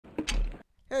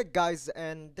Hey guys,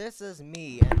 and this is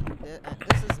me, and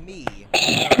this is me,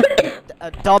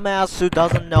 a dumbass who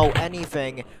doesn't know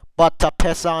anything but to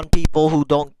piss on people who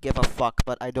don't give a fuck,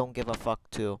 but I don't give a fuck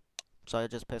too. So I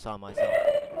just piss on myself.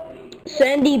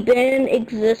 Sandy Bin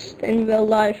exists in real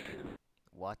life.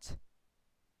 What?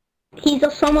 He's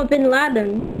Osama bin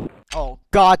Laden. Oh,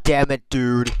 god damn it,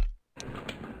 dude.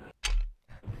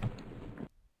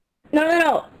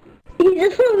 No.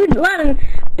 He's Osama bin Laden,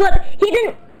 but he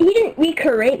didn't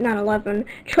recreate 9/11.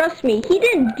 Trust me, he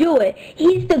didn't do it.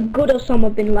 He's the good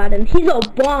Osama bin Laden. He's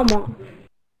Obama.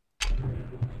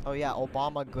 Oh yeah,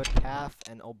 Obama good path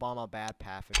and Obama bad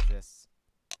path exists.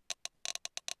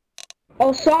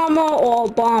 Osama or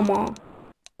Obama?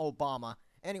 Obama.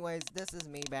 Anyways, this is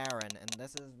me, Baron, and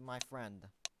this is my friend.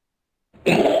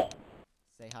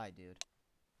 Say hi, dude.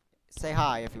 Say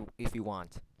hi if you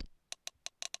want.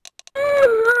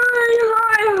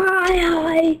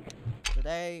 Hi.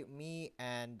 Today, me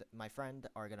and my friend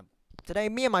are gonna.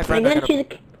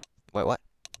 Wait, what?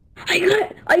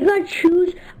 I gotta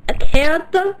choose a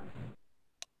character.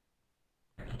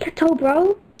 Kato,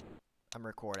 bro. I'm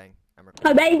recording.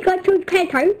 I bet you gotta choose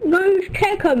Kato. No,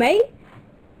 Kato, mate.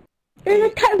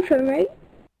 There's a totem, mate.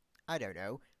 I don't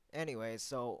know. Anyways,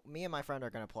 so me and my friend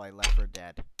are gonna play Left 4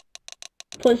 Dead.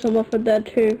 Play some Left 4 Dead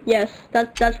too. Yes,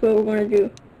 that's what we're gonna do.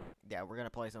 Yeah, we're gonna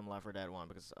play some Left 4 Dead 1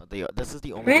 because this is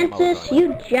the only Francis,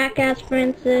 you jackass,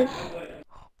 Francis.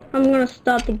 I'm gonna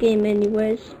start the game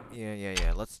anyways.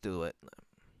 Yeah. Let's do it.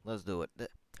 Let's do it.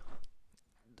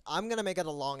 I'm gonna make it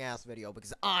a long ass video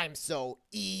because I'm so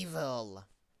evil.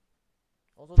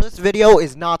 Also, this video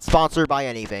is not sponsored by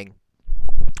anything.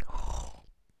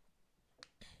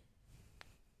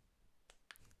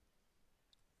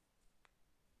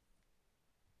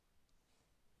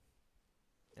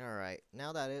 Alright,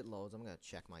 now that it loads, I'm gonna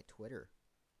check my Twitter.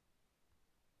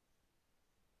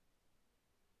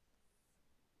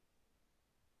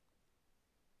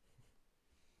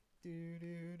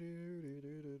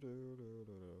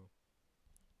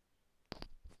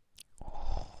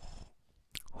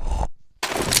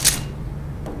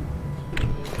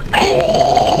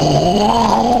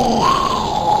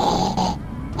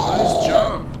 Nice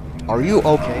jump. Are you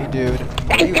okay, dude?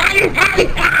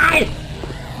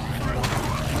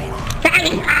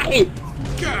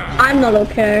 I'm not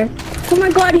okay. Oh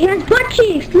my god, he has butt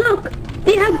cheeks! Look!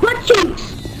 They have butt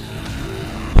cheeks!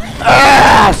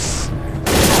 Yes!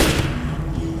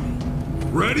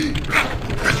 Ready?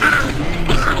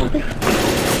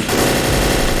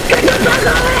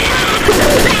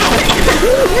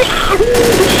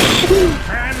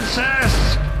 Francis!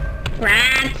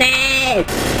 Francis!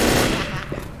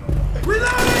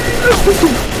 Reloading!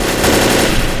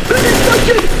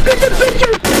 Get the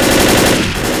picture!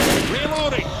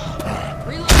 Reloading!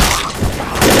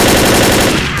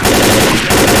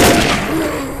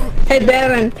 Hey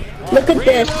Baron, look at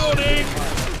this. Reloading!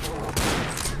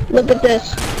 Look at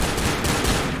this.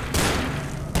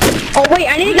 Oh wait,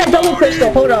 I need to get double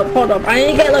pistol. Hold up. I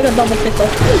need to get like a double pistol.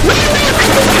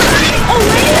 Oh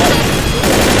wait!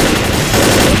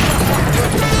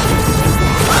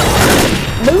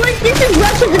 Lewis, this is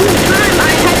Russia's in the time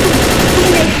I had to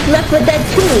teammates Left 4 Dead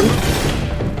 2.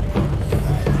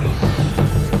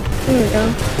 Here we go.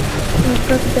 I'm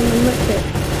pressing them and lift it.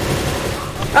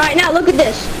 Alright, now look at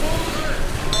this.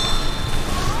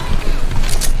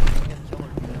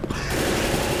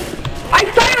 I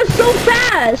fire so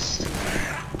fast!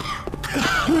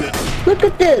 Look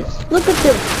at this!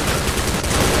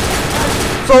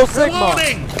 So Sigma!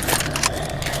 Reloading!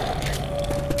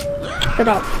 Shut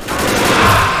up.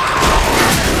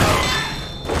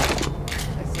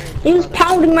 He was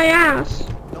pounding my ass.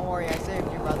 Don't worry, I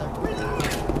saved you, brother.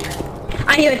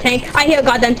 I hear a tank. I hear a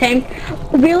goddamn tank.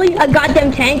 Really? A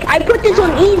goddamn tank? I put this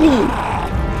on easy.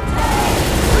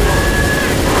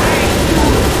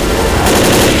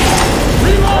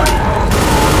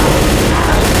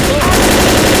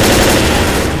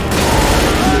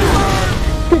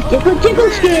 The jiggle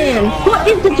skin. What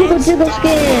is the jiggle skin?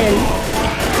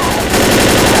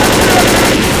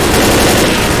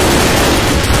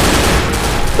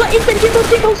 What is the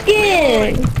jiggle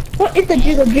skin? What is the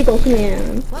jiggle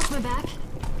skin? Watch my back.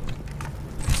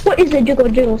 What is the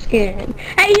jiggle skin?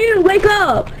 Hey you, wake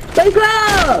up! Wake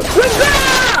up! Wake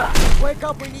up! Wake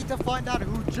up, we need to find out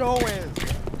who Joe is.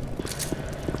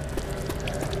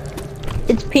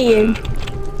 It's peeing.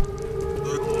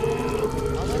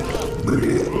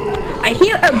 I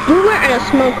hear a boomer and a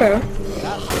smoker.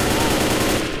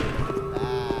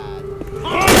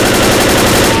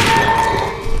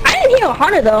 I didn't hear a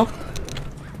hunter though.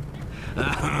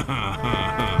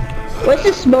 Where's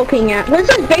the smoking at? Where's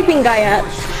the vaping guy at?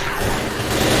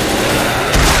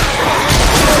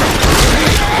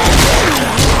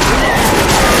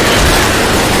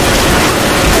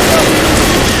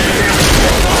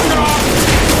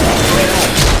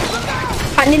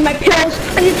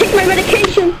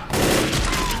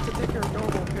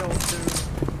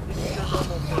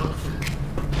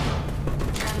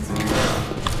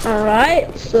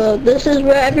 So this is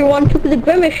where everyone took the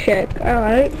grimace check.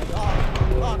 Alright.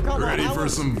 Come Ready on, for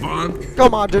some fun?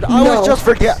 Come on, dude. I No. was just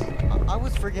I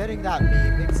was forgetting that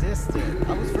meme existed.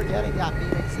 I was forgetting that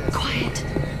meme existed. Quiet.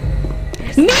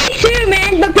 Me too,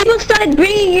 man. But people started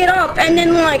bringing it up, and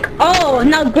then like, oh,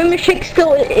 now grimace check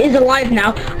still is alive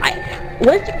now.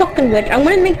 Where's the fucking witch? I'm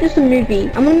gonna make this a movie.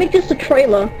 I'm gonna make this a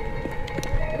trailer.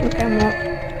 Okay, I'm not.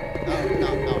 No, I'm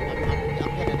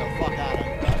getting the fuck out of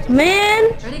here.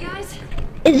 Man, Ready, guys?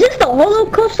 is this the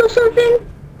Holocaust or something?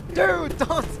 Dude,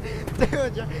 don't.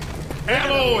 Dude,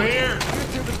 Ammo here!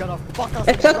 YouTube is gonna fuck us.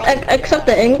 Except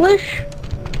the English? I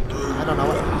don't know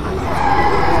what.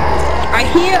 I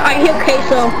hear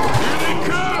queso. Here they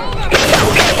come!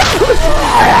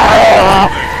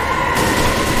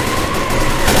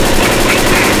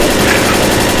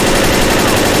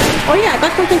 Oh yeah, I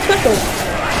got something special.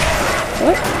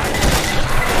 What?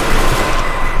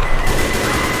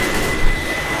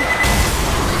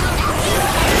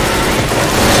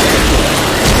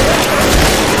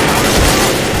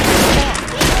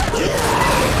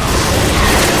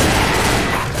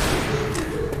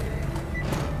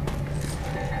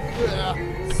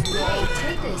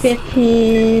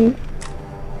 15.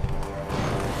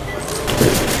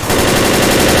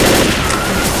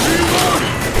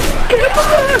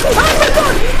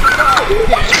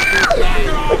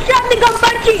 What's happening on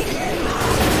Bunchy?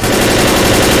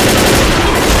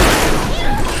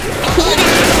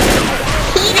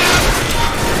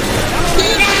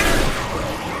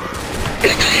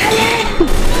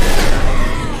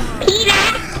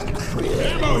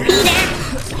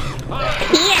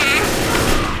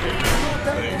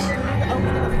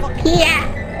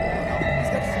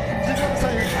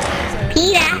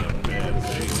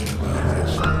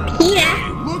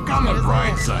 Look on the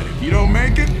bright side. If you don't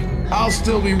make it, I'll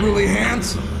still be really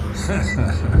handsome.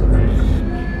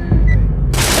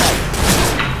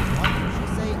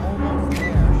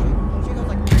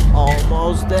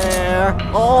 Almost there.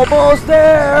 Almost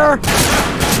there.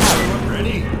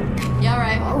 Ready? Yeah,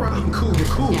 right. Alright, cool.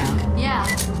 Yeah. Yeah.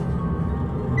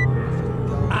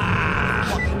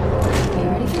 You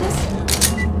ready for this?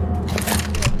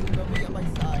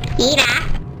 Peter.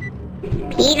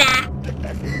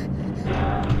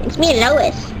 It's me,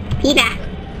 Lois. Peter.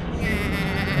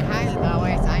 Hi,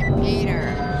 Lois. I'm Peter.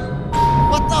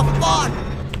 What the fuck?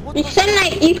 You sound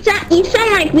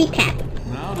like Recap.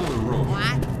 Now to the rope.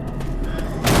 What?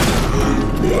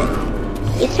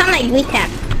 You sound like Recap.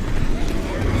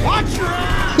 Watch your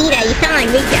ass! Peter, you sound like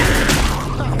Recap.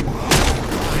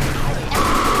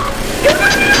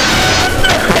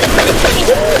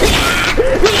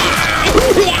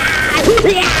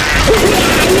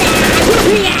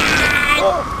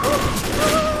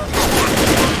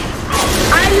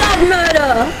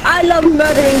 I love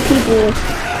murdering people.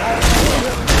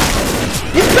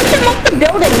 Just push him off the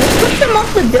building.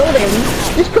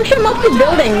 Just push him off the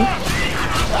building.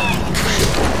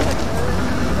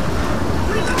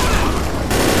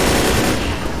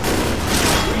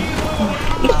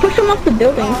 Just push him off the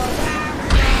building.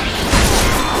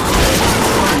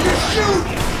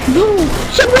 Dude,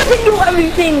 she doesn't do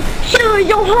everything. She is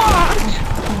your heart.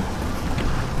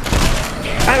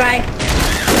 Alright.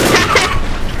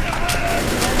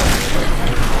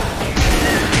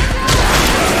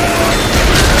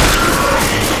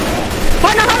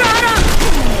 Hold on.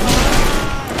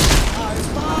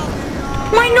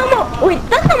 My normal, wait,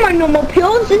 that's not my normal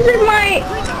pills. This is my.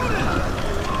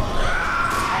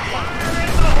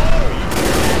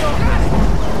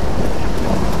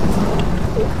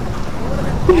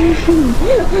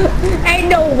 Ain't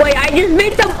no way. I just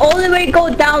made them all the way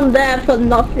go down there for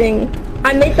nothing.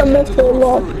 I made them all fall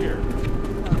off.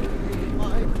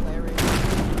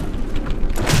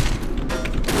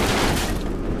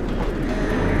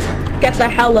 Get the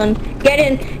hell in. Get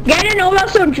in or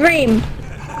else you'll dream.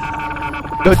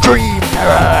 The dream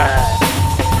error.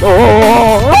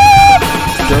 Oh,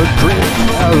 the dream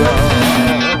error.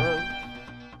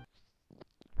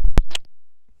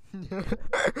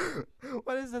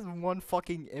 What is this one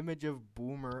fucking image of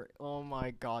Boomer? Oh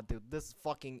my god, dude, this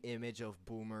fucking image of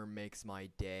Boomer makes my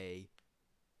day.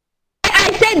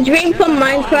 I said dream from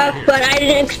Minecraft, but I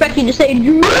didn't expect you to say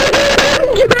dream.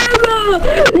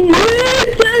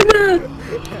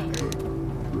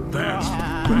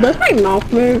 Does my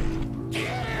mouth move?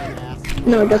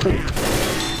 No, it doesn't.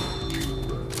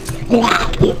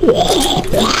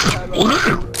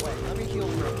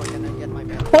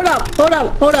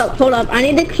 Hold up. I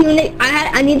need to communicate.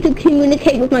 I need to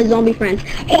communicate with my zombie friends.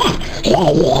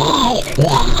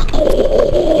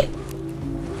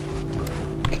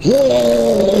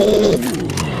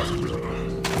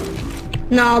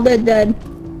 No, they're dead.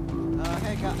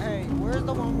 Hey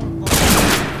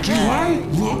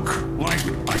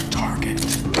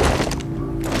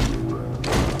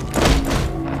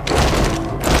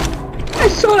I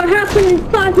saw it happen in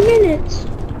 5 minutes.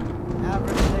 Average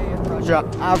day in Russia.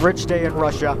 Average day in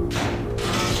Russia.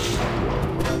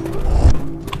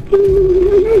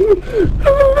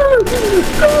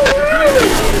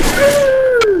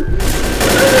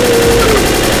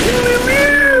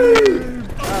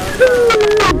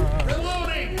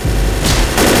 Reloading!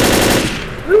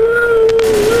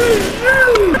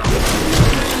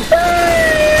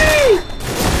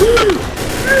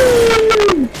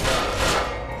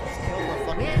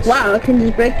 Wow, I can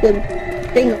just break the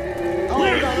thing. Oh, no.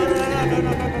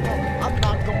 I'm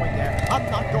not going there. I'm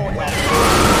not going there.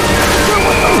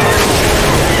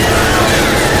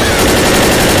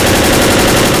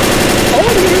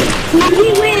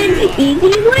 Easy win! Easy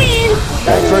win!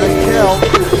 That's for the kill.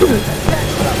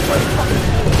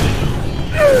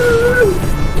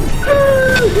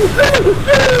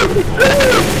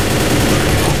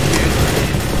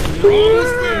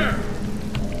 Almost there!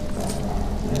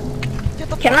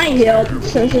 Can I heal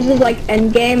since this is like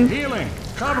endgame? Healing!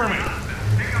 Cover me!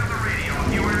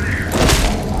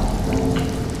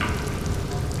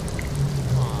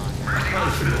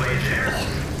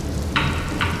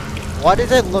 Why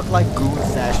does it look like Goon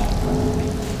Sesh?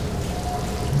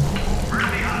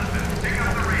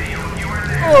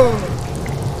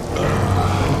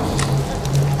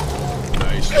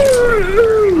 Nice.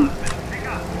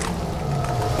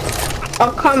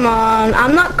 Oh, come on.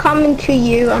 I'm not coming to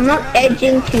you. I'm not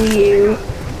edging to you.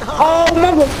 Oh,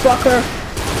 motherfucker.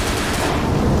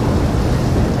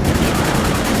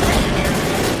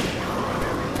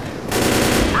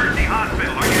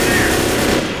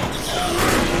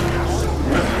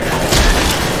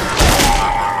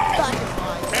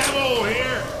 Ammo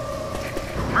here!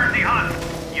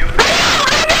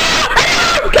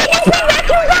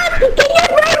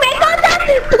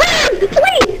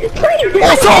 Please!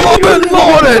 Osama bin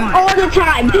Laden! All the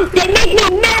time. They make me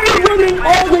marry women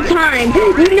all the time.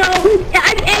 You know,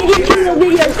 I'm editing the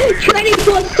videos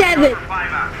 24/7.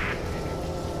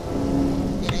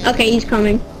 Okay, he's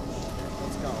coming.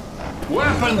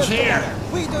 Weapons here!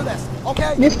 We do this,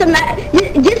 okay? Just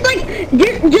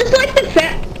like the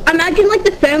imagine like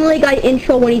the Family Guy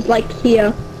intro when he's like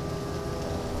here.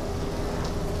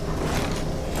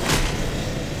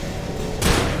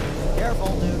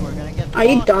 Careful, dude. We're gonna get. Are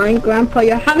you dying, Grandpa?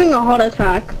 You're having a heart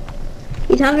attack.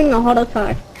 He's having a heart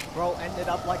attack. Bro ended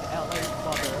up like LA's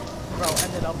mother. Bro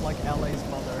ended up like LA's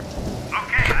mother.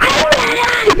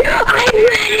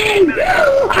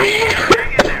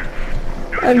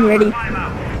 I'm ready.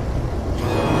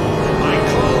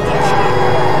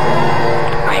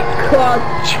 I called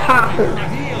Chopper.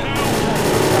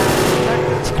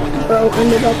 Bro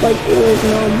ended up like it was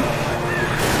numb.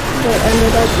 Bro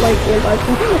ended up like it was like.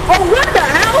 Oh, what the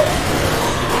hell?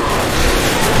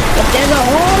 If there's a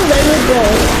hole, there's a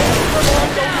goal.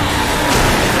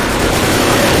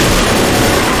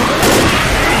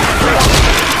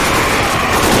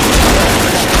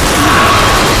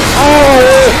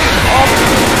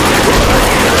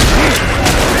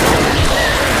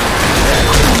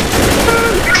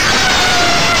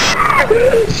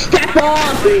 Step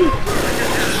off!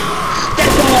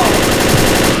 Step off!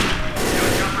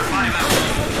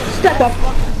 Step off!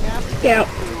 Get out.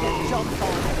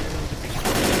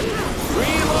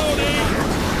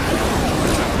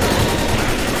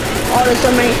 Oh, there's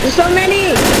so many! There's so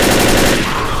many!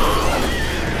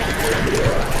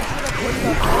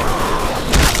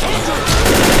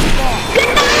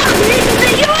 Get down! This is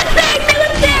the USA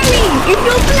military! If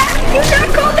you're black, you're not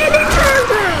called any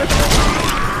further!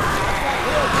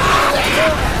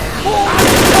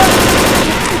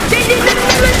 This is the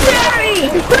military!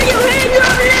 Put your hands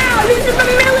up now! This is the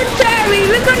military!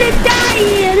 We're gonna die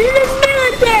here! This is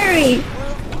military!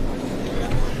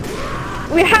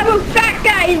 We have a fat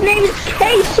guy! His name is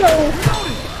Queso!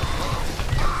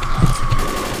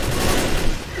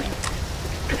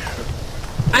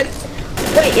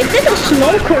 Wait, is this a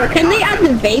smoker? Can they add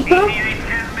the vapor?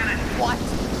 What?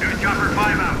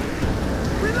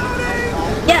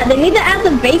 Yeah, they need to add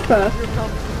the vapor.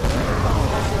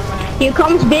 Here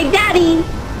comes Big Daddy.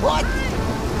 What?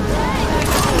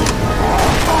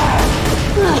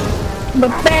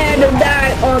 Prepare to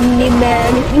die,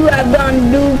 Omni-Man. You have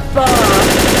gone too far.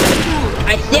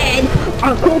 I said,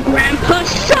 Uncle Grandpa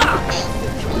sucks.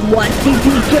 What did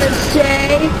you just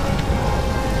say?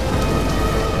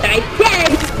 I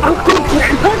said, Uncle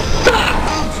Grandpa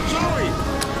sucks.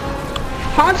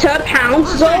 Hunter pounds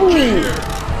Zoe.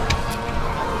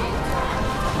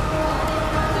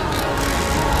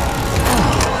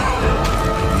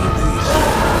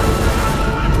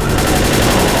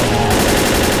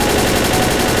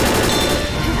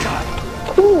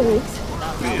 Cool.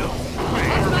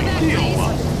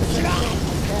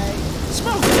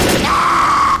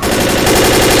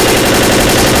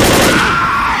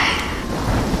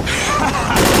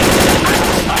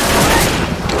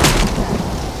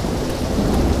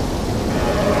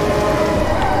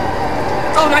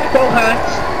 Oh, my throat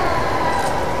hurts.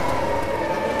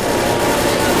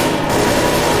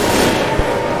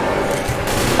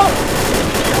 Oh!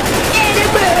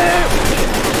 Enemy!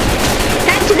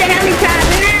 Head to the helipad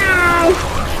now!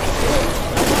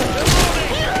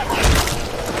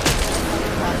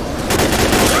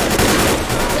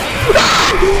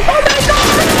 Oh my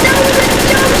god! That was a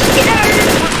jump scare!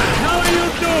 How are you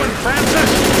doing, Francis?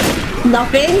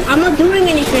 Nothing. I'm not doing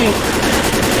anything.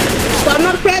 So I'm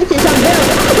not Francis, I'm Bill.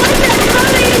 What the hell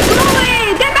are you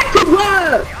doing? Get back to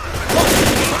work!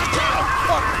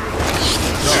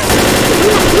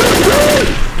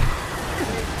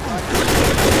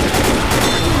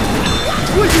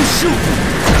 Where'd you shoot?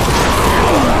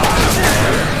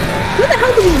 Where the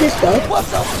hell did this go? What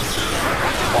the?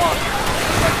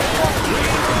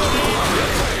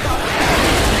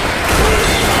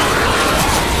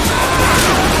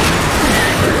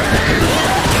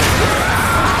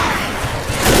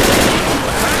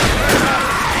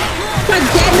 God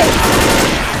damn it!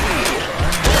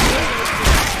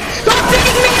 Stop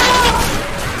beating me up!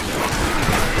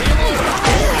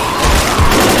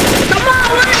 Come on,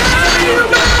 where are you,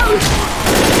 mouse?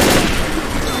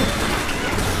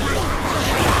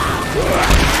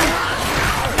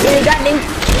 Yeah, you got me.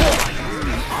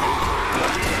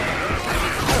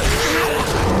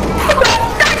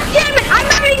 God damn it! I'm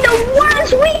having the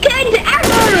worst weekend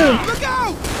ever! Look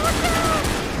out!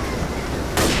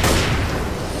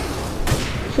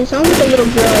 She sounds like a little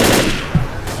girl.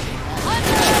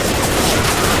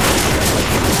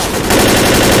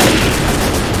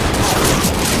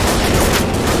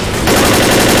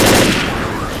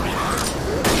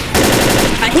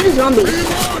 I hit a zombie.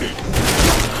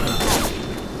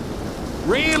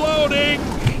 Reloading!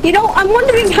 You know, I'm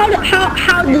wondering how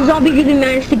the zombies even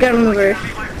managed to get on the roof.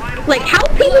 Like, how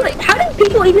did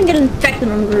people even get infected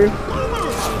on the roof?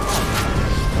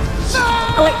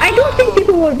 Like, I don't think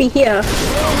people would be here.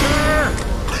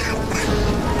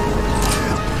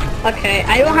 Okay,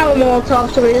 I don't have a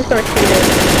Molotov, so we just start shooting.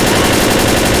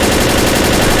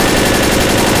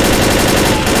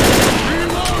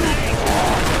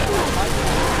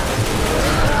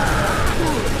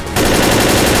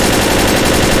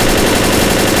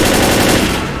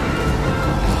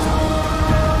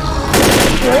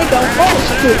 There you go. Oh,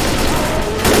 shit.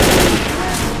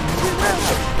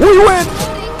 We win!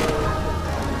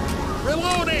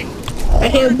 Reloading! I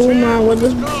hear a boomer with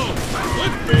this.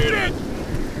 Let's beat it!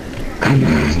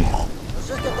 Let's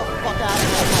just get the fuck out of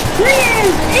here.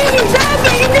 Please! It's a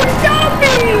zombie! It's a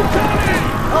zombie!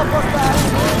 Help us back!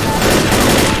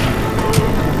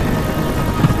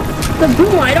 The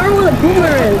boomer! I don't know where the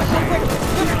boomer is!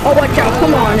 Oh, watch out,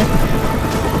 come on!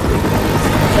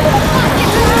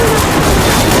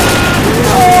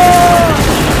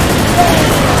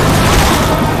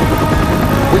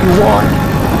 We won!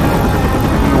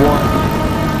 We won.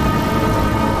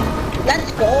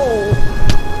 Let's go!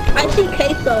 I see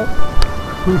queso.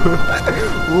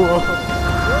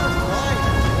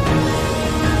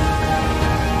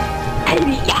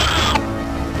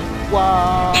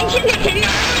 Wow!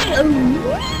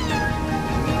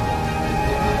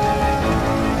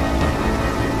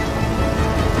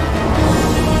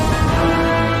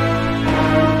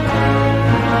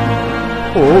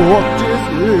 Oh, what this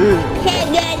is? Hit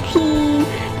me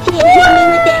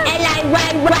with the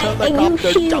L-I-Y, and you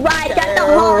see why that the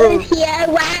hole is here,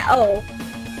 why? Oh.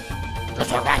 The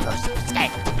survivors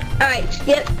escape. Alright,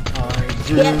 skip.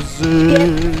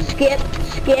 Skip.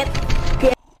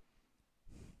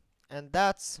 And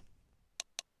that's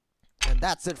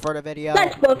it for the video.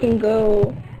 Let's fucking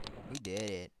go. We did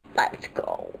it. Let's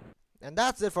go. And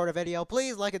that's it for the video.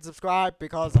 Please like and subscribe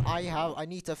because I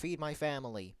need to feed my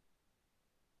family.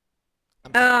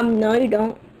 No you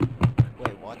don't.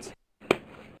 Wait, what?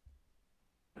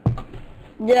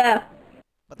 Yeah.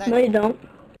 But No you don't.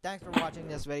 thanks for watching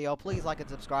this video. Please like and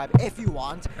subscribe if you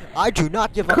want. I do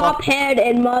not give a fuck. Cophead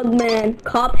and Mugman.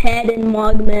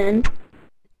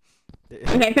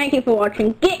 Okay, thank you for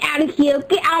watching. Get out of here.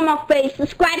 Get out of my face.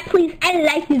 Subscribe, please, and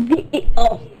like this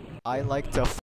video. I like to